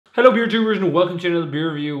Hello beer tubers and welcome to another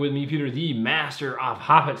beer review with me, Peter, the master of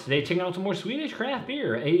hoppets. Today checking out some more Swedish craft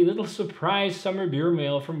beer. A little surprise summer beer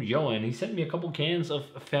mail from Johan. He sent me a couple cans of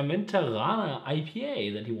Fermenterarna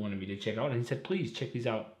IPA that he wanted me to check out. And he said, please check these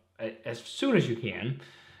out as soon as you can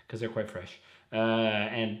because they're quite fresh.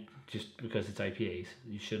 And just because it's IPAs,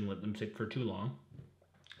 you shouldn't let them sit for too long.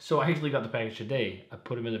 So I actually got the package today. I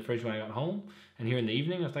put them in the fridge when I got home, and here in the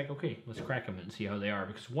evening I was like, okay, let's crack them and see how they are.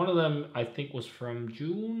 Because one of them I think was from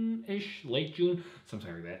June-ish, late June,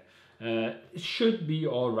 something like that. It should be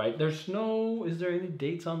all right. There's no, is there any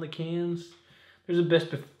dates on the cans? There's a best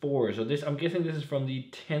before. So this, I'm guessing this is from the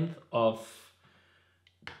 10th of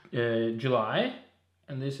July,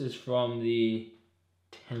 and this is from the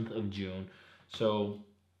 10th of June. So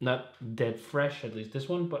not dead fresh, at least this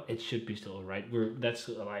one, but it should be still all right. That's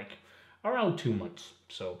like around 2 months,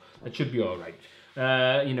 so that should be all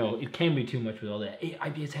right. You know, it can be too much with all that.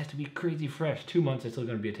 IPAs has to be crazy fresh. 2 months, it's still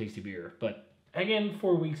going to be a tasty beer, but again,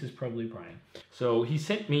 4 weeks is probably prime. So he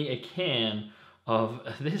sent me a can of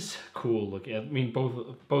this cool look. I mean,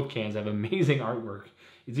 both cans have amazing artwork.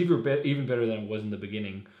 It's even better than it was in the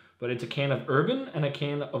beginning. But it's a can of Urban and a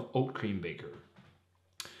can of Oat Cream Baker.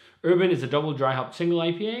 Urban is a double dry hopped single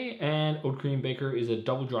IPA, and Oat Cream Baker is a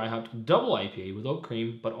double dry hopped double IPA with oat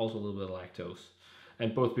cream, but also a little bit of lactose.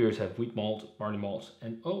 And both beers have wheat malt, barley malts,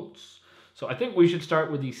 and oats. So I think we should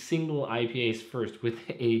start with the single IPAs first with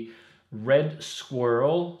a red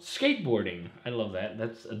squirrel skateboarding. I love that.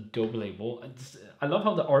 That's a dope label. I love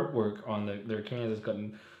how the artwork on their cans has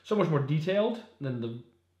gotten so much more detailed than the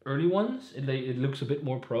early ones. It looks a bit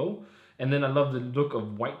more pro. And then I love the look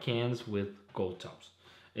of white cans with gold tops.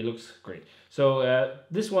 It looks great. So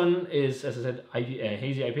this one is, as I said,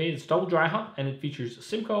 hazy IPA. It's double dry hop, and it features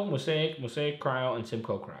Simcoe, Mosaic, Mosaic Cryo, and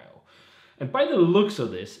Simcoe Cryo. And by the looks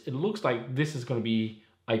of this, it looks like this is going to be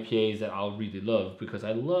IPAs that I'll really love, because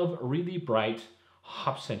I love really bright,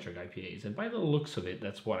 hop-centric IPAs. And by the looks of it,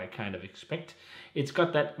 that's what I kind of expect. It's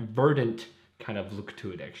got that verdant kind of look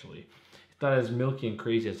to it, actually. It's not as milky and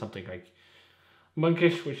crazy as something like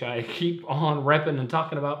Monkish, which I keep on repping and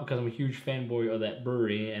talking about because I'm a huge fanboy of that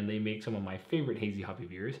brewery, and they make some of my favorite hazy hoppy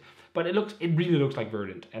beers. But it really looks like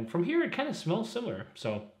verdant, and from here it kind of smells similar.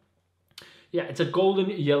 So yeah, it's a golden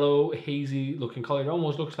yellow hazy looking color. It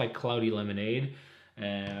almost looks like cloudy lemonade,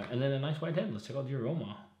 and then a nice white head. Let's check out the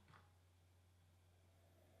aroma.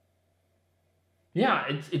 Yeah,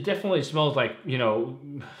 it definitely smells like, you know,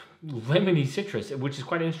 lemony citrus, which is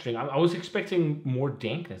quite interesting. I was expecting more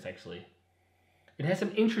dankness, actually. It has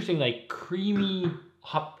an interesting, like, creamy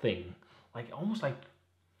hop thing. Like, almost like,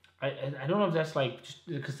 I don't know if that's like, just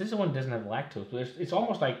because this one doesn't have lactose, but it's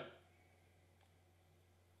almost like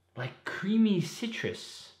creamy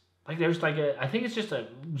citrus. Like, there's like I think it's just a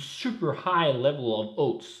super high level of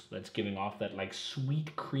oats that's giving off that, like,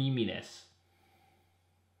 sweet creaminess.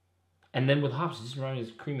 And then with hops, it's just running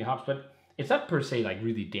as creamy hops, but it's not per se, like,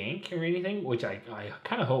 really dank or anything, which I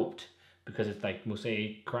kind of hoped. Because it's like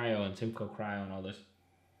Mosaic Cryo and Simcoe Cryo and all this.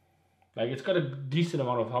 Like, it's got a decent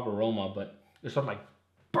amount of hop aroma, but it's sort of like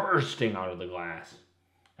bursting out of the glass.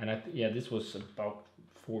 And yeah, this was about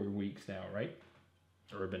 4 weeks now, right?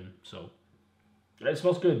 Urban, so it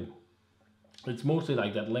smells good. It's mostly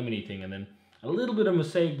like that lemony thing, and then a little bit of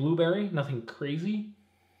Mosaic blueberry, nothing crazy.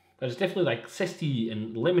 But it's definitely like zesty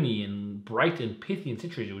and lemony and bright and pithy and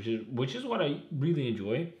citrusy, which is what I really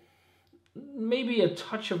enjoy. Maybe a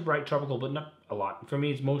touch of bright tropical, but not a lot. For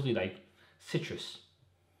me, it's mostly like citrus.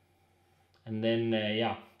 And then,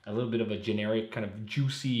 yeah, a little bit of a generic kind of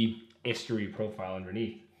juicy estery profile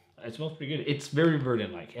underneath. It smells pretty good. It's very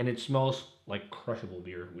verdant-like, and it smells like crushable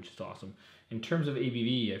beer, which is awesome. In terms of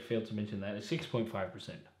ABV, I failed to mention that, it's 6.5%. Let's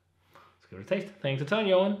give it a taste. Thanks a ton,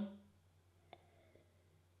 Johan.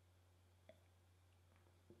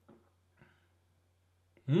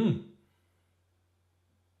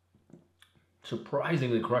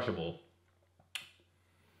 Surprisingly crushable.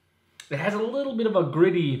 It has a little bit of a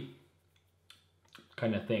gritty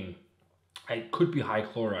kind of thing. It could be high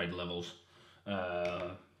chloride levels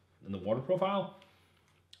in the water profile.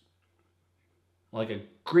 Like a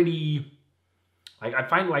gritty, like I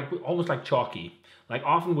find like almost like chalky. Like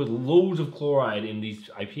often with loads of chloride in these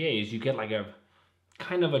IPAs, you get like a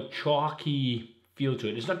kind of a chalky feel to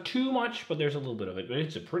it. It's not too much, but there's a little bit of it. But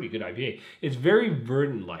it's a pretty good IPA. It's very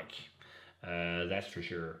verdant-like. That's for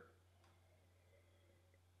sure.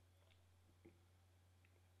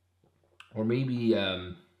 Or maybe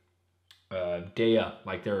Dea,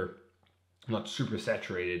 like they're not super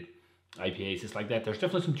saturated IPAs. It's like that. There's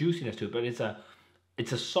definitely some juiciness to it, but it's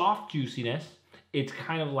a soft juiciness. It's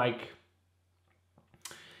kind of like,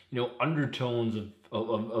 you know, undertones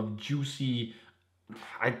of juicy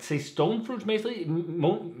I'd say stone fruits mostly,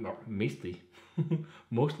 mostly,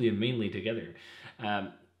 mostly and mainly together.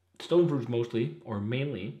 Stone fruits mostly or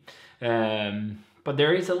mainly, but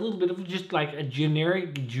there is a little bit of just like a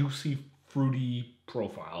generic juicy fruity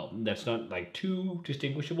profile that's not like too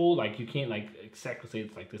distinguishable. Like you can't like exactly say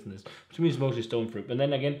it's like this and this. To me, it's mostly stone fruit. But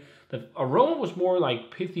then again, the aroma was more like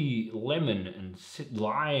pithy lemon and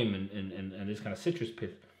lime and this kind of citrus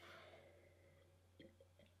pith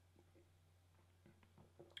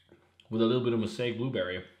with a little bit of mosaic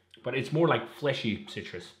blueberry. But it's more like fleshy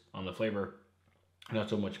citrus on the flavor, not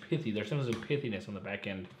so much pithy. There's some pithiness on the back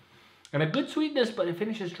end. And a good sweetness, but it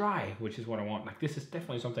finishes dry, which is what I want. Like this is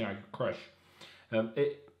definitely something I could crush.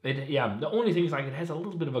 Yeah, the only thing is like it has a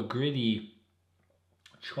little bit of a gritty,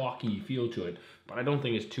 chalky feel to it, but I don't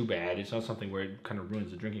think it's too bad. It's not something where it kind of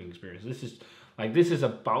ruins the drinking experience. This is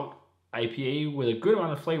about IPA with a good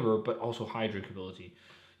amount of flavor, but also high drinkability.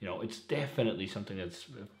 You know, it's definitely something that's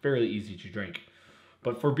fairly easy to drink.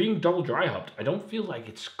 But for being double dry hopped, I don't feel like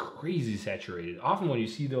it's crazy saturated. Often when you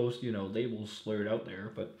see those, you know, labels slurred out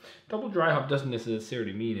there, but double dry hop doesn't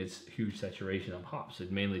necessarily mean it's huge saturation of hops.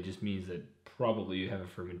 It mainly just means that probably you have a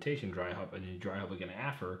fermentation dry hop and you dry hop again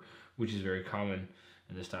after, which is very common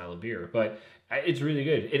in this style of beer. But it's really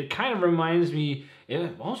good. It kind of reminds me,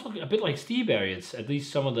 also a bit like Steve Barrett's, at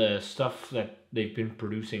least some of the stuff that they've been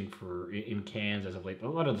producing for in cans as of late. A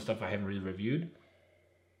lot of the stuff I haven't really reviewed.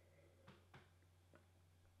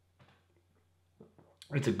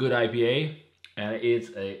 It's a good IPA, and it's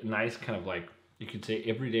a nice kind of like, you could say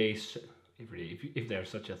everyday, if there's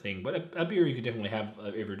such a thing. But a beer you could definitely have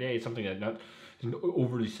every day. It's something that not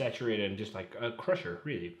overly saturated and just like a crusher,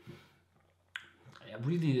 really.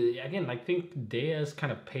 Really, again, I think Dea's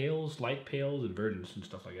kind of pales, light pales, and verdants and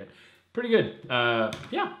stuff like that. Pretty good.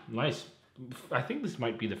 Yeah, nice. I think this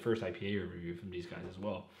might be the first IPA review from these guys as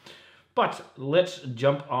well. But let's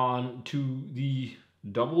jump on to the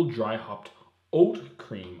double dry hopped Oat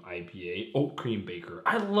Cream IPA, Oat Cream Baker.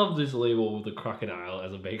 I love this label with the crocodile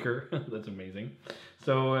as a baker. That's amazing.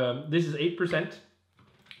 So this is 8%.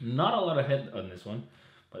 Not a lot of head on this one,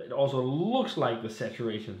 but it also looks like the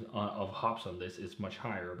saturation of hops on this is much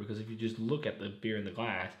higher, because if you just look at the beer in the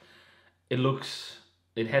glass,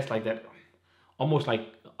 it has like that, almost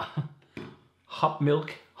like hop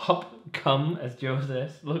milk, hop cum, as Joe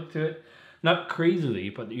says, look to it. Not crazily,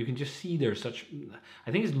 but you can just see there's such,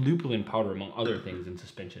 I think it's lupulin powder among other things in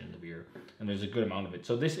suspension in the beer, and there's a good amount of it.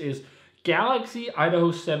 So this is Galaxy,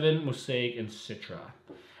 Idaho 7, Mosaic, and Citra.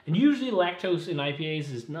 And usually lactose in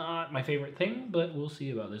IPAs is not my favorite thing, but we'll see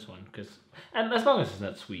about this one, and as long as it's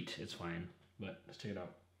not sweet, it's fine. But let's check it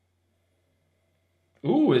out.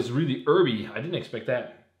 Ooh, it's really herby. I didn't expect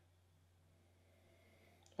that.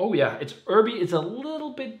 Oh yeah, it's herby. It's a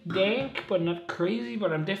little bit dank, but not crazy.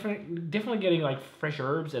 But I'm definitely getting like fresh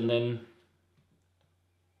herbs, and then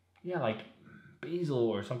yeah, like basil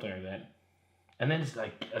or something like that. And then it's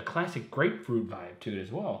like a classic grapefruit vibe to it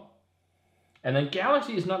as well. And then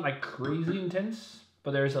Galaxy is not like crazy intense,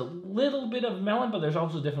 but there's a little bit of melon, but there's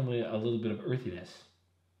also definitely a little bit of earthiness,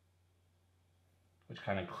 which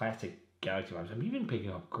kind of classic Galaxy vibes. I'm even picking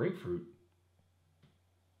up grapefruit.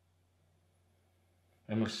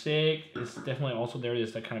 And Mosaic is definitely also there.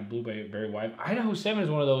 There's that kind of blueberry vibe. Idaho 7 is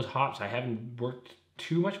one of those hops I haven't worked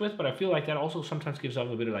too much with, but I feel like that also sometimes gives off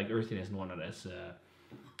a bit of like earthiness in one of this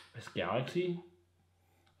Galaxy.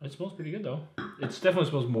 It smells pretty good though. It definitely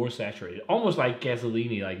smells more saturated, almost like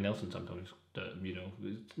gasoline-y, like Nelson sometimes. You know,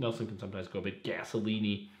 Nelson can sometimes go a bit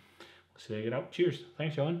gasoline-y. Let's check it out. Cheers.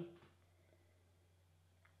 Thanks, Johan.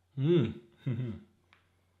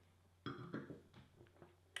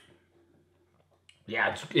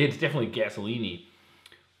 Yeah, it's definitely gasoline-y.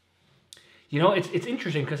 You know, it's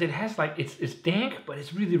interesting because it has like, it's dank, but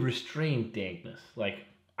it's really restrained dankness. Like,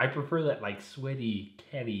 I prefer that like sweaty,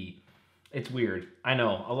 catty. It's weird. I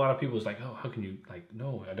know. A lot of people is like, oh, how can you, like,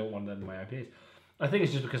 no, I don't want that in my IPAs. I think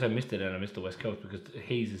it's just because I missed it and I missed the West Coast, because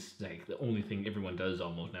haze is like the only thing everyone does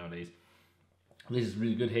almost nowadays. This is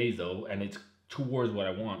really good haze though, and it's towards what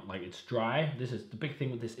I want. Like, it's dry. This is the big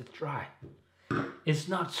thing with this. It's dry. It's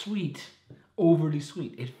not sweet, overly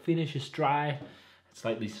sweet. It finishes dry. It's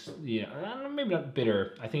slightly, you know, maybe not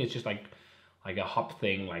bitter. I think it's just like a hop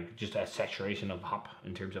thing, like just a saturation of hop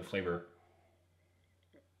in terms of flavor.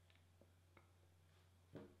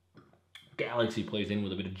 Galaxy plays in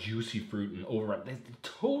with a bit of juicy fruit and overripe. It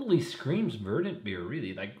totally screams verdant beer,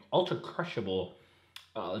 really. Like ultra crushable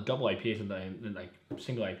double IPAs and like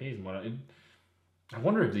single IPAs and whatnot. I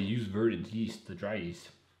wonder if they use verdant yeast, the dry yeast.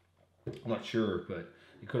 I'm not sure, but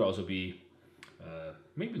it could also be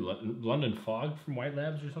maybe London Fog from White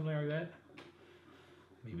Labs or something like that.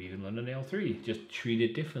 maybe even London Ale 3. Just treat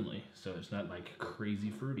it differently, so it's not like crazy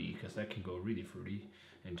fruity, because that can go really fruity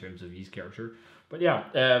in terms of yeast character. But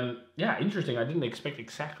yeah, yeah, interesting. I didn't expect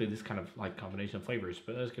exactly this kind of like combination of flavors,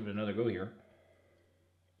 but let's give it another go here.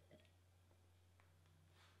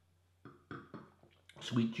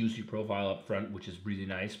 Sweet, juicy profile up front, which is really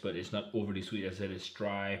nice, but it's not overly sweet. As I said, it's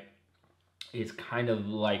dry. It's kind of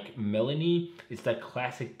like melony. It's that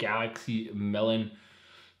classic Galaxy melon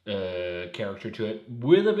character to it,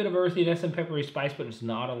 with a bit of earthiness and peppery spice, but it's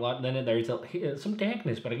not a lot. Then there's some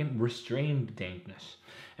dankness, but again, restrained dankness.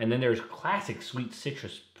 And then there's classic sweet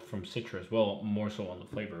citrus from Citra as well, more so on the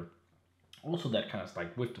flavor. Also that kind of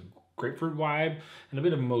like whipped grapefruit vibe and a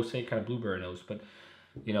bit of mosaic kind of blueberry notes, but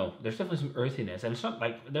you know, there's definitely some earthiness, and it's not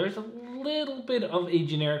like, there's a little bit of a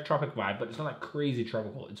generic tropic vibe, but it's not like crazy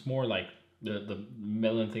tropical. It's more like the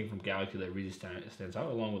melon thing from Galaxy that really stands out,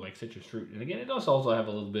 along with like citrus fruit. And again, it does also have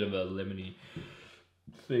a little bit of a lemony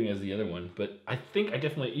thing as the other one, but I think I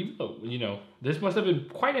definitely, even though, you know, this must have been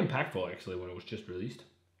quite impactful actually when it was just released,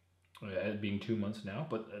 it being 2 months now,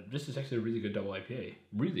 but this is actually a really good double IPA.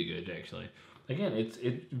 Really good, actually. Again,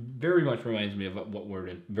 it very much reminds me of what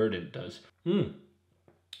Verdant does.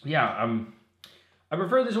 Yeah, I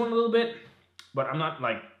prefer this one a little bit, but I'm not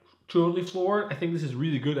like totally floored. I think this is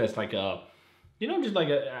really good as like a, you know, just like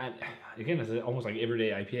again, it's almost like everyday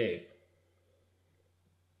IPA.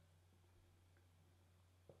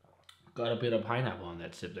 Got a bit of pineapple on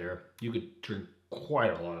that sip there. You could drink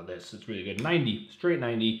quite a lot of this. It's really good. 90, straight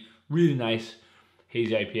 90, really nice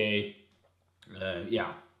hazy IPA.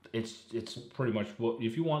 Yeah, it's pretty much what,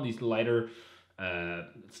 if you want these lighter,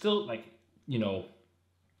 still like, you know,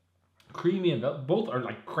 creamy and both are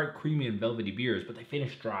like quite creamy and velvety beers, but they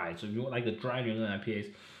finish dry. So if you want like the dry New England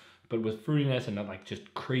IPAs, but with fruitiness and not like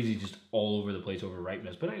just crazy, just all over the place over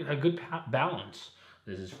ripeness, but a good balance,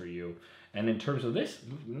 this is for you. And in terms of this,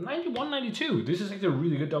 91, 92, this is actually a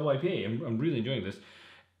really good double IPA. I'm really enjoying this.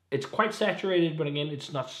 It's quite saturated, but again,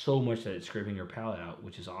 it's not so much that it's scraping your palate out,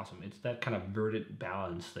 which is awesome. It's that kind of verdant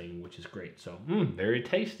balance thing, which is great. So, very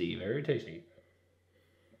tasty, very tasty.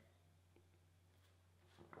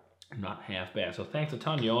 Not half bad. So thanks a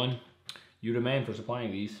ton, Johan. You're the man for supplying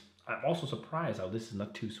these. I'm also surprised how this is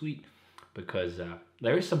not too sweet, because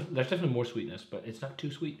there's definitely more sweetness, but it's not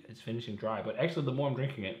too sweet. It's finishing dry. But actually, the more I'm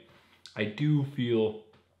drinking it, I do feel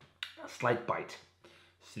a slight bite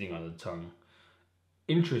sitting on the tongue.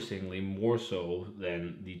 Interestingly, more so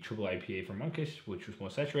than the triple IPA from Monkish, which was more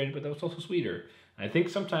saturated, but that was also sweeter. And I think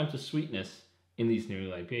sometimes the sweetness in these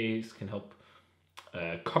new IPAs can help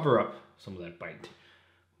cover up some of that bite.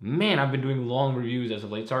 Man, I've been doing long reviews as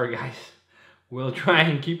of late. Sorry, guys. We'll try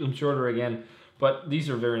and keep them shorter again. But these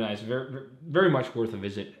are very nice. Very, very much worth a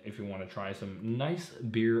visit if you want to try some nice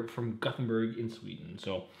beer from Gothenburg in Sweden.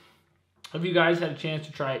 So, have you guys had a chance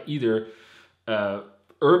to try either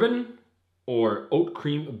Urban or Oat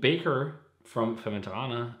Cream Baker from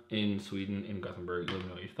Fermenterarna in Sweden, in Gothenburg? Let me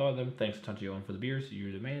know what you thought of them. Thanks a ton to Johan for the beers.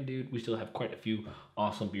 You're the man, dude. We still have quite a few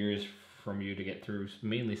awesome beers from you to get through,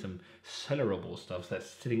 mainly some cellarable stuff that's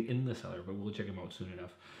sitting in the cellar, but we'll check them out soon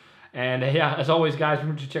enough. And yeah, as always, guys,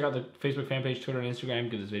 remember to check out the Facebook fan page, Twitter, and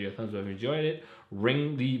Instagram. Give this video a thumbs up if you enjoyed it.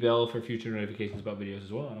 Ring the bell for future notifications about videos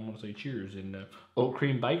as well. And I want to say cheers and Oat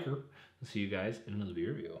Cream Biker. See you guys in another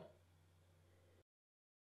beer review.